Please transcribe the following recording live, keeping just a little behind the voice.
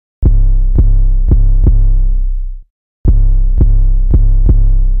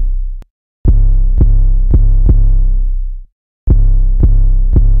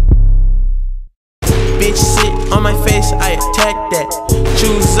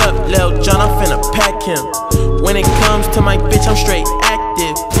up, Lil Jon, I'm finna pack him. When it comes to my bitch, I'm straight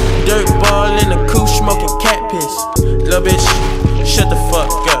active. Dirt ball in the coupe, smoking cat piss. Lil bitch, shut the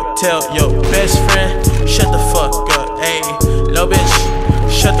fuck up. Tell your best friend, shut the fuck up. Ayy, lil bitch,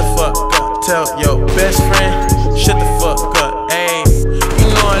 shut the fuck up. Tell your best friend, shut the fuck up. Ayy, you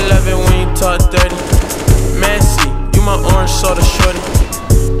know I love it when you talk dirty. Messy, you my orange soda shorty.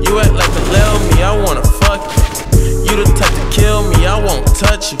 You act like a lil me, I wanna fuck you. You the type to kill me, I won't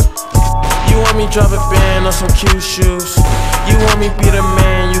touch you. You want me drop a band on some cute shoes. You want me be the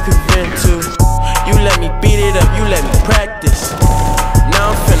man you can vent to. You let me beat it up, you let me practice.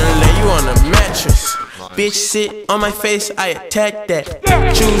 Now I'm finna lay you on a mattress. Bitch sit on my face, I attack that.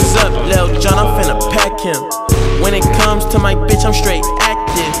 Choose up, Lil Jon, I'm finna pack him. When it comes to my bitch, I'm straight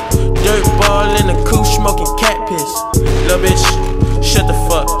active. Dirt ball in the coupe, smoking cat piss. Lil bitch, shut the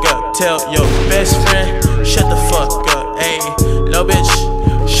fuck up. Tell your best friend, shut the fuck up. Ayy, lil bitch,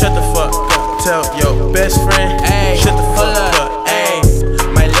 shut the fuck up. Tell your best friend, ayy, shut the fuck up.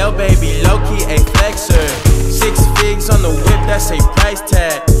 Ayy, my lil baby low-key a flexer. 6 figs on the whip, that's a price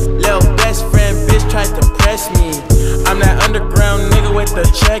tag. Lil best friend bitch tried to press me. I'm that underground nigga with the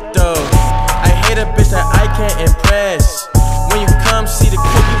check though. I hate a bitch that I can't impress. When you come see the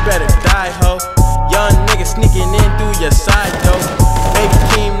clip, you better die, ho. Young nigga sneaking in through your side though. Baby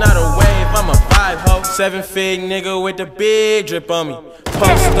team, not a wave, I'm a vibe, ho. 7 fig nigga with the big drip on me.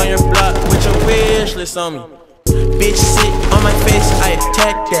 Post on your block with your wish list on me. Bitch sit on my face, I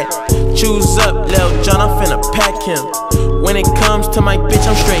attack that. Choose up, Lil Jon, I'm finna pack him. When it comes to my bitch,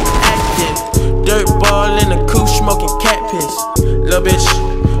 I'm straight active. Dirt ball in the coupe, smoking cat piss. Lil bitch,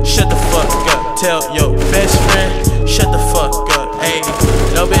 shut the fuck up. Tell your best friend, shut the fuck up. Ayy,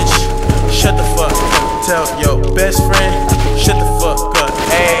 lil bitch,